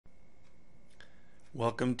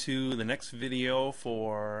Welcome to the next video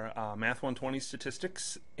for Math 120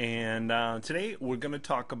 statistics, and today we're going to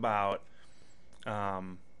talk about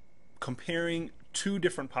comparing two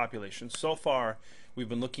different populations. So far we've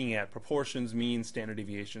been looking at proportions, means, standard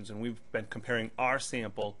deviations, and we've been comparing our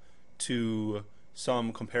sample to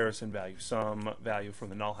some comparison value, some value from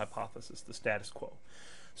the null hypothesis, the status quo.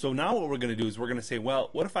 So now what we're going to do is we're going to say, well,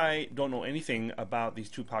 what if I don't know anything about these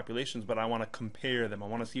two populations, but I want to compare them. I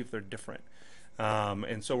want to see if they're different.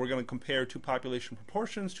 And so we're going to compare two population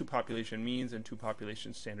proportions, two population means, and two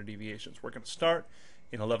population standard deviations. We're going to start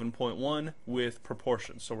in 11.1 with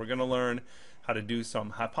proportions. So we're going to learn how to do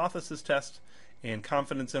some hypothesis tests and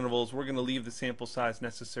confidence intervals. We're going to leave the sample size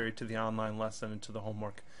necessary to the online lesson and to the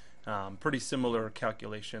homework. Pretty similar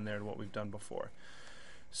calculation there to what we've done before.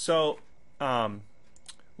 So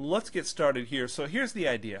let's get started here. So here's the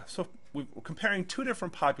idea. So we're comparing two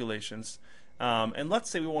different populations. And let's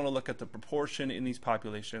say we want to look at the proportion in these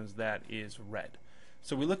populations that is red.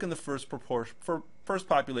 So we look in the first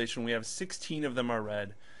population, we have 16 of them are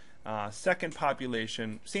red. Second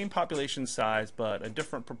population, same population size, but a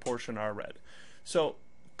different proportion are red. So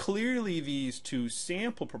clearly these two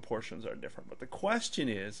sample proportions are different, but the question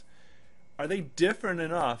is, are they different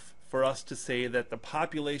enough for us to say that the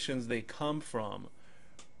populations they come from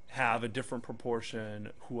have a different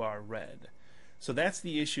proportion who are red? So that's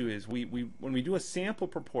the issue, is when we do a sample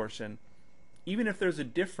proportion, even if there's a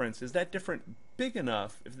difference, is that difference big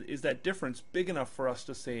enough for us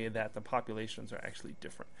to say that the populations are actually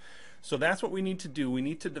different? So that's what we need to do. We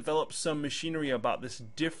need to develop some machinery about this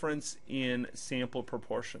difference in sample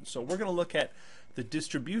proportions. So we're going to look at the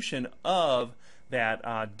distribution of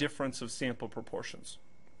that difference of sample proportions.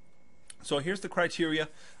 So here's the criteria.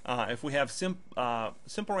 If we have simple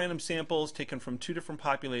random samples taken from two different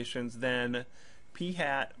populations, then p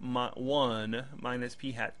hat 1 minus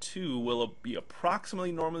p hat 2 will be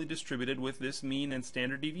approximately normally distributed with this mean and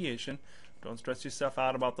standard deviation. Don't stress yourself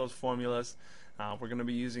out about those formulas. We're going to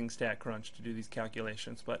be using StatCrunch to do these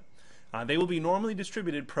calculations, but they will be normally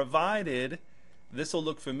distributed provided this will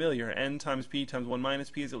look familiar. N times p times 1 minus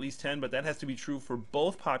p is at least 10, but that has to be true for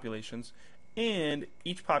both populations, and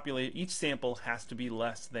each sample has to be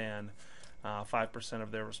less than 5%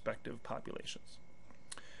 of their respective populations.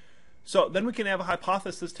 So then we can have a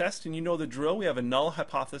hypothesis test, and you know the drill. We have a null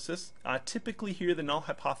hypothesis. Typically here the null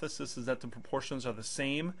hypothesis is that the proportions are the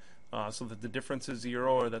same, so that the difference is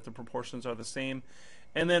 0, or that the proportions are the same.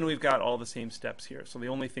 And then we've got all the same steps here. So the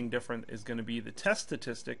only thing different is going to be the test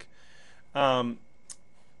statistic. So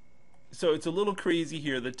it's a little crazy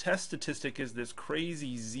here. The test statistic is this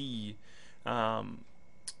crazy z,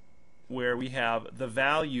 where we have the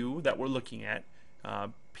value that we're looking at,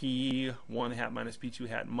 p1 hat minus p2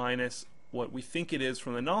 hat minus what we think it is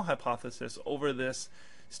from the null hypothesis over this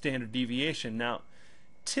standard deviation. Now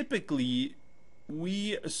typically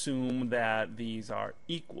we assume that these are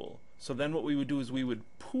equal, so then what we would do is we would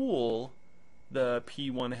pool the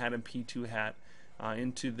p1 hat and p2 hat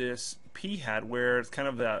into this p hat, where it's kind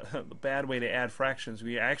of the bad way to add fractions.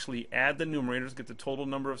 We actually add the numerators, get the total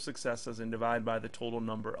number of successes, and divide by the total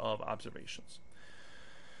number of observations.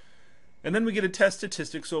 And then we get a test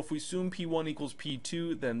statistic. So if we assume p1 equals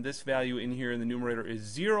p2, then this value in here in the numerator is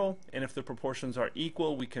 0, and if the proportions are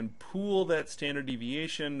equal, we can pool that standard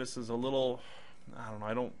deviation. This is a little, I don't know,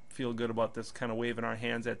 I don't feel good about this, kind of waving our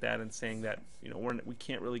hands at that and saying that, you know, we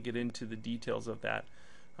can't really get into the details of that.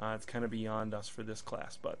 It's kind of beyond us for this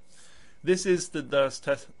class, but this is the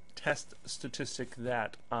test statistic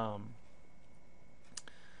that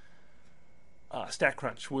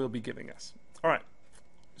StatCrunch will be giving us. All right.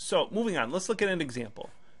 So moving on, let's look at an example.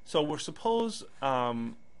 So we're suppose we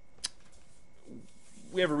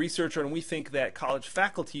have a researcher and we think that college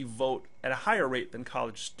faculty vote at a higher rate than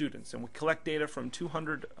college students, and we collect data from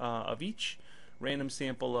 200 of each, random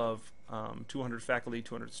sample of 200 faculty,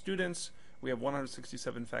 200 students. We have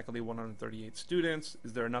 167 faculty, 138 students.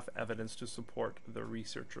 Is there enough evidence to support the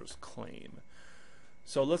researcher's claim?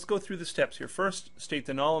 So let's go through the steps here. First, state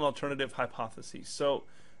the null and alternative hypotheses. So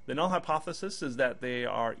the null hypothesis is that they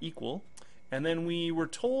are equal, and then we were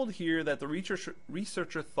told here that the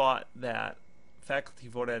researcher thought that faculty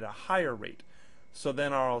vote at a higher rate. So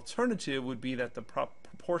then our alternative would be that the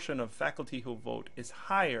proportion of faculty who vote is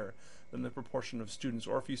higher than the proportion of students,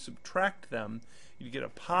 or if you subtract them, you get a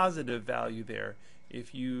positive value there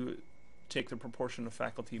if you take the proportion of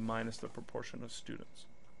faculty minus the proportion of students.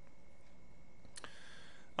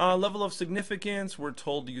 Level of significance, we're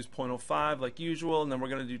told to use 0.05 like usual, and then we're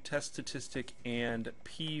going to do test statistic and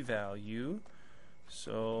p-value.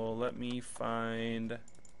 So let me find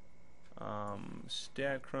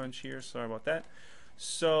StatCrunch here, sorry about that.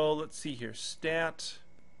 So let's see here,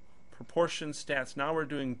 proportion stats. Now we're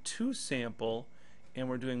doing two sample and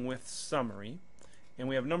we're doing with summary. And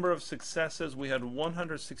we have number of successes. We had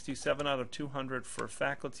 167 out of 200 for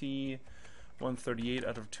faculty, 138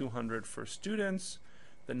 out of 200 for students.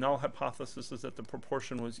 The null hypothesis is that the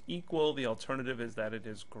proportion was equal. The alternative is that it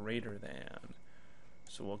is greater than.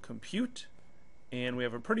 So we'll compute, and we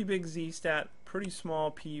have a pretty big z-stat, pretty small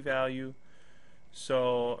p-value.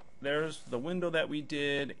 So there's the window that we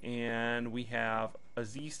did, and we have a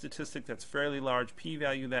z-statistic that's fairly large,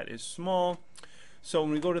 p-value that is small. So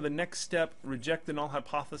when we go to the next step, reject the null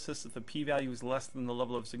hypothesis if the p-value is less than the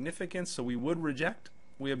level of significance. So we would reject.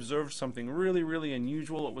 We observed something really, really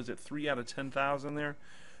unusual. It was at 3 out of 10,000 there.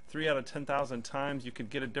 3 out of 10,000 times you could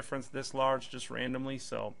get a difference this large just randomly.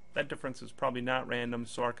 So that difference is probably not random.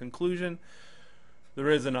 So our conclusion, there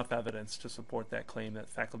is enough evidence to support that claim that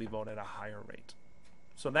faculty vote at a higher rate.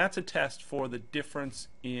 So that's a test for the difference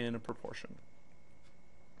in a proportion.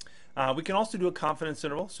 We can also do a confidence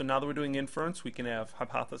interval. So now that we're doing inference, we can have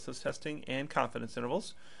hypothesis testing and confidence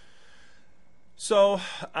intervals. So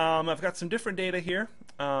I've got some different data here.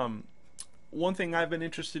 One thing I've been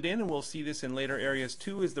interested in, and we'll see this in later areas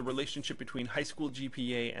too, is the relationship between high school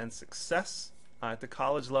GPA and success at the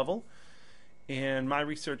college level. And my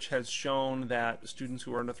research has shown that students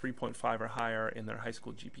who earned a 3.5 or higher in their high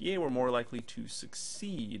school GPA were more likely to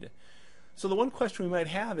succeed. So the one question we might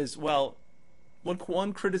have is, well,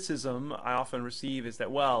 one criticism I often receive is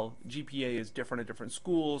that, well, GPA is different at different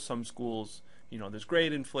schools. Some schools, you know, there's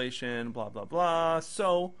grade inflation, blah, blah, blah.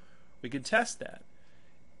 So we could test that.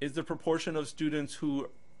 Is the proportion of students who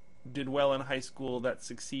did well in high school that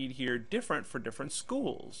succeed here different for different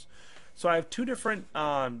schools? So I have two different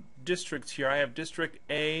districts here. I have District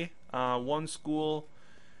A, one school,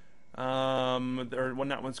 or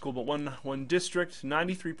not one school, but one district.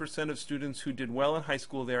 93% of students who did well in high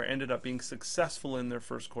school there ended up being successful in their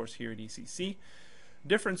first course here at ECC.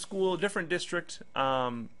 Different school, different district,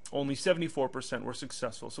 only 74% were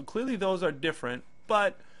successful. So clearly those are different,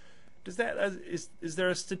 but is there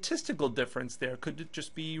a statistical difference there? Could it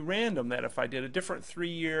just be random that if I did a different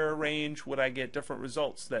 3-year range, would I get different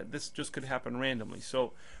results? That this just could happen randomly.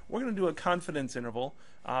 So we're going to do a confidence interval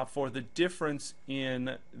for the difference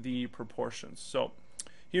in the proportions. So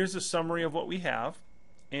here's a summary of what we have.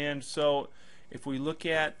 And so if we look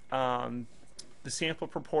at the sample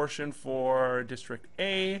proportion for District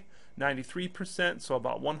A, 93%, so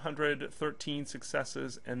about 113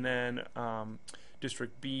 successes, and then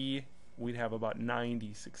District B, we'd have about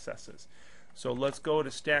 90 successes. So let's go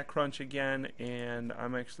to StatCrunch again, and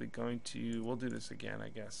I'm actually going to, we'll do this again, I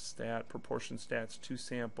guess. Proportion stats to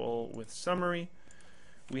sample with summary.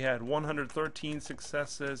 We had 113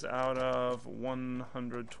 successes out of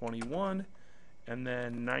 121, and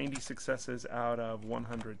then 90 successes out of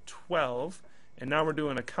 112. And now we're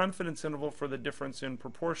doing a confidence interval for the difference in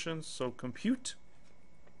proportions, so compute.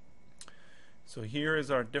 So here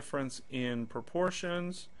is our difference in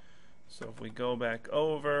proportions. So if we go back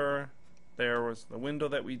over, there was the window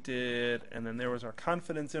that we did, and then there was our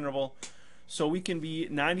confidence interval. So we can be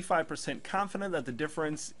 95% confident that the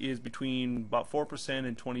difference is between about 4%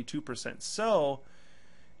 and 22%. So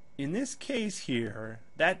in this case here,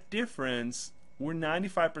 that difference, we're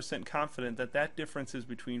 95% confident that that difference is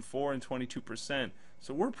between 4 and 22%.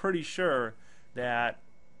 So we're pretty sure that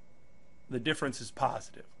the difference is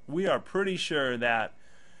positive. We are pretty sure that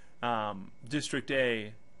District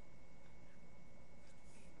A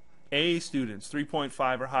students,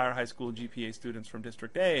 3.5 or higher high school GPA students from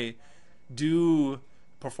District A, do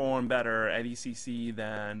perform better at ECC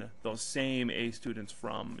than those same A students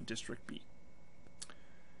from District B.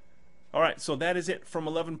 Alright, so that is it from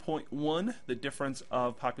 11.1, the difference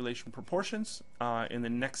of population proportions. In the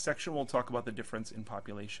next section, we'll talk about the difference in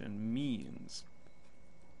population means.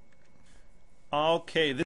 Okay,